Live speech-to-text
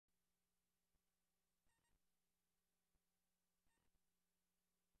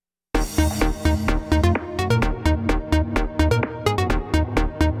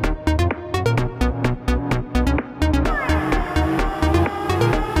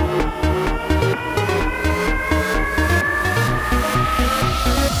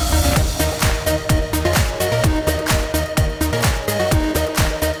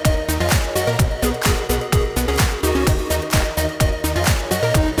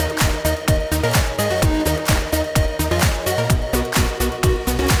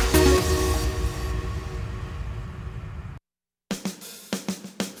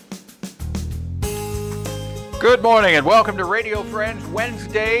Good morning and welcome to Radio Friends,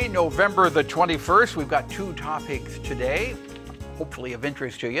 Wednesday, November the 21st. We've got two topics today, hopefully of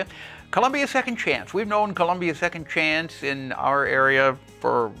interest to you. Columbia Second Chance. We've known Columbia Second Chance in our area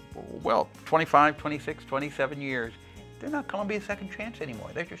for, well, 25, 26, 27 years. They're not Columbia Second Chance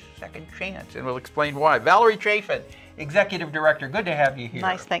anymore. They're just Second Chance, and we'll explain why. Valerie Chaffin, Executive Director. Good to have you here.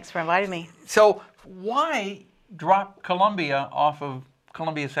 Nice. Thanks for inviting me. So why drop Columbia off of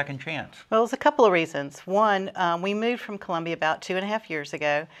Columbia Second Chance? Well, there's a couple of reasons. One, we moved from Columbia about 2.5 years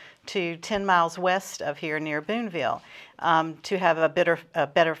ago to 10 miles west of here near Boonville to have a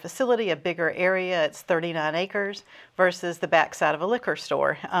better facility, a bigger area. It's 39 acres versus the backside of a liquor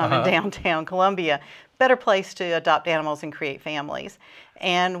store in downtown Columbia. Better place to adopt animals and create families.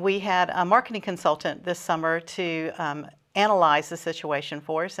 And we had a marketing consultant this summer to analyze the situation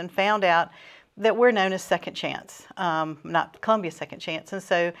for us and found out that we're known as Second Chance, not Columbia Second Chance. And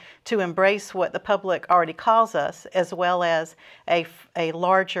so to embrace what the public already calls us, as well as a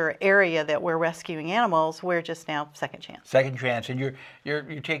larger area that we're rescuing animals, we're just now Second Chance. Second Chance, and you're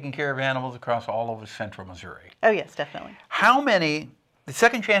taking care of animals across all over central Missouri. Oh yes, definitely. How many, the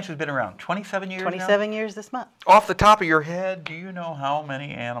Second Chance has been around 27 years 27 now? years this month. Off the top of your head, do you know how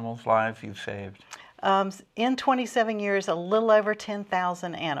many animals' lives you've saved? In 27 years, a little over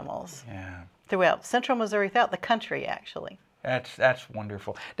 10,000 animals. Yeah. Throughout central Missouri, throughout the country, actually. That's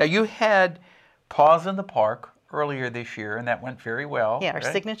wonderful. Now, you had Paws in the Park earlier this year, and that went very well. Yeah, our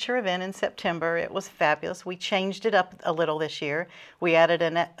signature event in September. It was fabulous. We changed it up a little this year. We added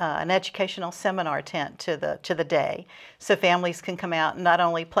an educational seminar tent to the day, so families can come out and not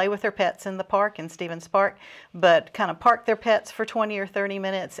only play with their pets in the park, in Stevens Park, but kind of park their pets for 20 or 30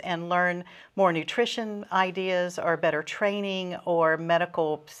 minutes and learn more nutrition ideas or better training or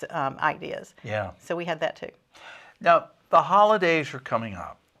medical ideas. Yeah. So we had that too. Now, the holidays are coming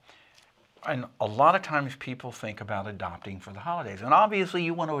up. And a lot of times people think about adopting for the holidays. And obviously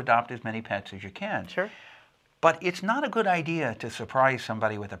you want to adopt as many pets as you can. Sure. But it's not a good idea to surprise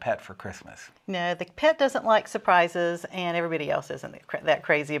somebody with a pet for Christmas. No, the pet doesn't like surprises, and everybody else isn't that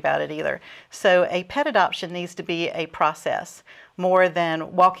crazy about it either. So a pet adoption needs to be a process more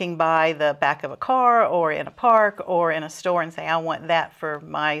than walking by the back of a car or in a park or in a store and say, I want that for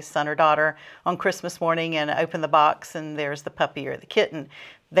my son or daughter on Christmas morning, and open the box and there's the puppy or the kitten.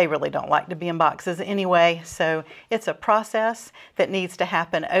 They really don't like to be in boxes anyway, so it's a process that needs to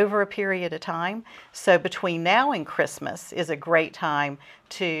happen over a period of time. So between now and Christmas is a great time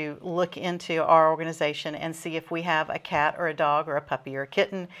to look into our organization and see if we have a cat or a dog or a puppy or a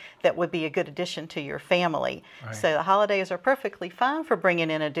kitten that would be a good addition to your family. Right. So the holidays are perfectly fine for bringing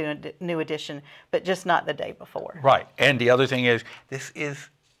in a new addition, but just not the day before. Right, and the other thing is,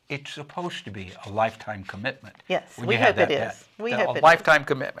 it's supposed to be a lifetime commitment. Yes, we hope it is. We hope it is. A lifetime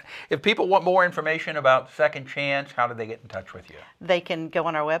commitment. If people want more information about Second Chance, how do they get in touch with you? They can go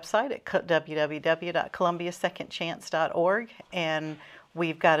on our website at www.columbiasecondchance.org, and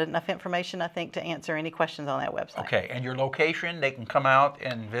we've got enough information, I think, to answer any questions on that website. Okay, and your location, they can come out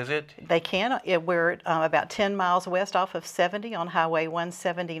and visit? They can. We're about 10 miles west off of 70 on Highway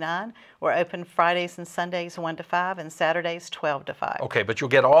 179. We're open Fridays and Sundays 1 to 5 and Saturdays 12 to 5. Okay, but you'll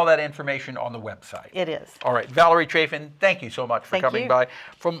get all that information on the website. It is. All right, Valerie Chaffin, thank you so much for coming by.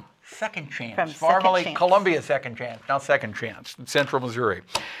 From Second Chance, formerly Columbia Second Chance, now Second Chance in central Missouri.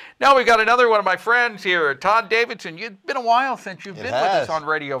 Now we've got another one of my friends here, Todd Davison. It's been a while since you've been with us on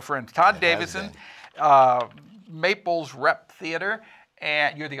Radio Friends. Todd Davison, Maples Rep Theater,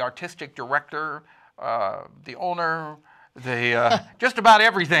 and you're the artistic director, the owner, just about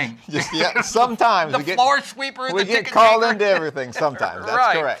everything. Sometimes the floor sweeper. We get called into everything sometimes. That's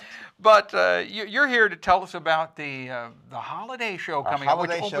right. Correct. But you're here to tell us about the holiday show coming up,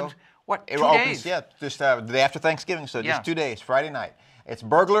 which opens, what, 2 days? Yeah, just the day after Thanksgiving, so just 2 days, Friday night. It's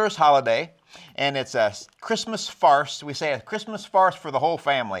Burglars Holiday, and it's a Christmas farce. We say a Christmas farce for the whole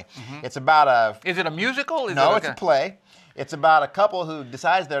family. It's about a... Is it a musical? No, it's a play. It's about a couple who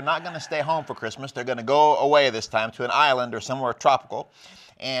decides they're not going to stay home for Christmas. They're going to go away this time to an island or somewhere tropical.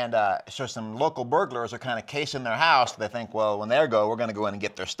 And so some local burglars are kind of casing their house. They think, well, when they go, we're going to go in and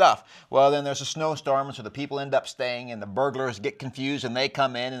get their stuff. Well, then there's a snowstorm, and so the people end up staying, and the burglars get confused, and they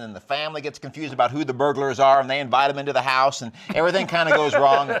come in, and then the family gets confused about who the burglars are, and they invite them into the house, and everything kind of goes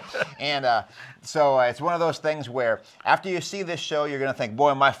wrong. And so it's one of those things where after you see this show, you're going to think,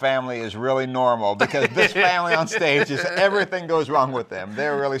 boy, my family is really normal, because this family on stage, everything goes wrong with them.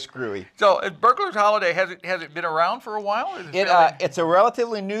 They're really screwy. So Burglars Holiday, has it been around for a while? It's a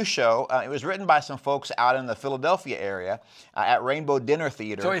relatively new show. It was written by some folks out in the Philadelphia area at Rainbow Dinner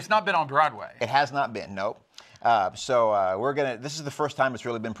Theater. So it's not been on Broadway? It has not been, nope. This is the first time it's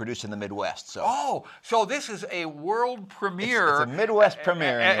really been produced in the Midwest. So. Oh, so this is a world premiere. It's a Midwest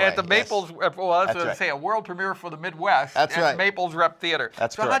premiere anyway. At the Maples. Yes. Well, I was That's going right. to say a world premiere for the Midwest. That's at right. Maples Rep Theater.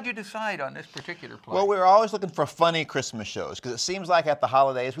 That's so correct. how'd you decide on this particular play? Well, we're always looking for funny Christmas shows because it seems like at the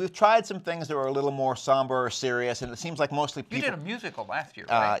holidays we've tried some things that were a little more somber or serious, and it seems like mostly people. You did a musical last year,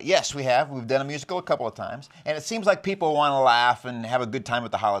 right? Yes, we have. We've done a musical a couple of times, and it seems like people want to laugh and have a good time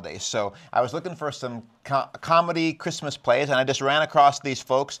at the holidays. So I was looking for some comedy Christmas plays, and I just ran across these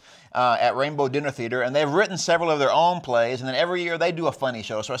folks at Rainbow Dinner Theater, and they've written several of their own plays, and then every year they do a funny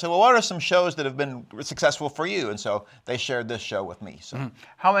show. So I said, well, what are some shows that have been successful for you? And so they shared this show with me. So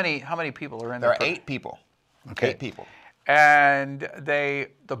How many people are in there there? are 8 people. Okay. 8 people. And the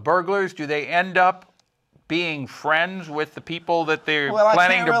burglars, do they end up being friends with the people that they're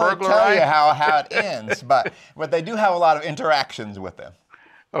planning to burglarize? Well, I can't really tell you how it ends, but they do have a lot of interactions with them.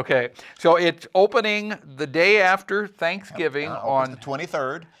 Okay, so it's opening the day after Thanksgiving on the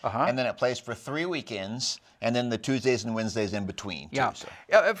 23rd, and then it plays for 3 weekends, and then the Tuesdays and Wednesdays in between. Yeah. Too,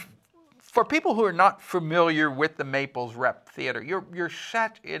 so. For people who are not familiar with the Maples Rep Theater, you're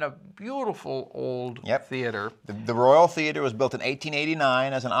set in a beautiful old theater. The Royal Theater was built in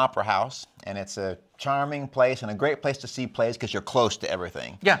 1889 as an opera house, and it's a charming place and a great place to see plays because you're close to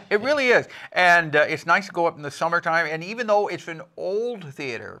everything. Yeah, it really is. And it's nice to go up in the summertime, and even though it's an old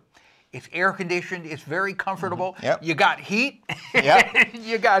theater, it's air conditioned. It's very comfortable. Yep. You got heat. Yep.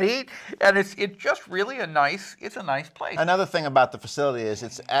 You got heat, and it's just really a nice place. Another thing about the facility is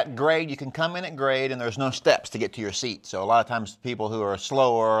it's at grade. You can come in at grade, and there's no steps to get to your seat. So a lot of times people who are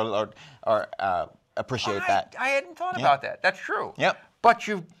slower or appreciate that. I hadn't thought about that. That's true. Yep. But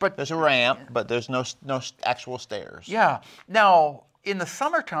there's a ramp, but there's no actual stairs. Yeah. Now, in the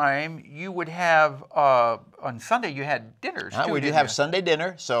summertime, you would have on Sunday you had dinners. We do have Sunday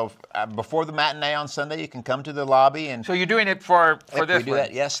dinner. So before the matinee on Sunday, you can come to the lobby and. So you're doing it for this. We do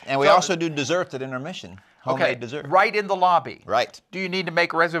that, yes, and we also do desserts at intermission. Homemade dessert. Right in the lobby. Right. Do you need to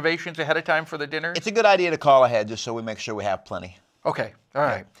make reservations ahead of time for the dinner? It's a good idea to call ahead just so we make sure we have plenty. Okay. All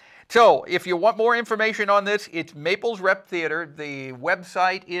right. So if you want more information on this, it's Maples Rep Theater. The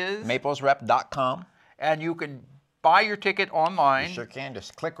website is maplesrep.com. And you can buy your ticket online. You sure can.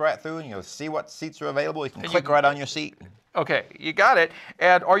 Just click right through and you'll see what seats are available. You can click right on your seat. Okay, you got it.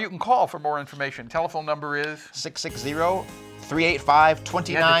 Or you can call for more information. Telephone number is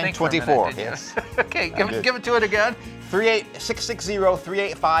 660-385-2924. Yes. Okay, give it to it again.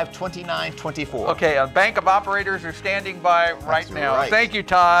 660-385-2924. Okay, a bank of operators are standing by right now. Right. Thank you,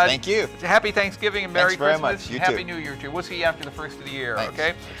 Todd. Thank you. Happy Thanksgiving and Merry Thanks very Christmas. much. You Happy too. New Year, too. We'll see you after the first of the year, Thanks.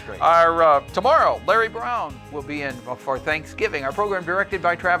 okay? That's great. Our tomorrow, Larry Brown will be in for Thanksgiving. Our program directed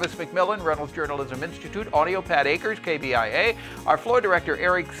by Travis McMillan, Reynolds Journalism Institute, Audio Pat Akers, KBIA. Our floor director,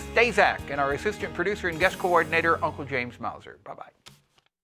 Eric Stazak, and our assistant producer and guest coordinator, Uncle James Mauser. Bye-bye.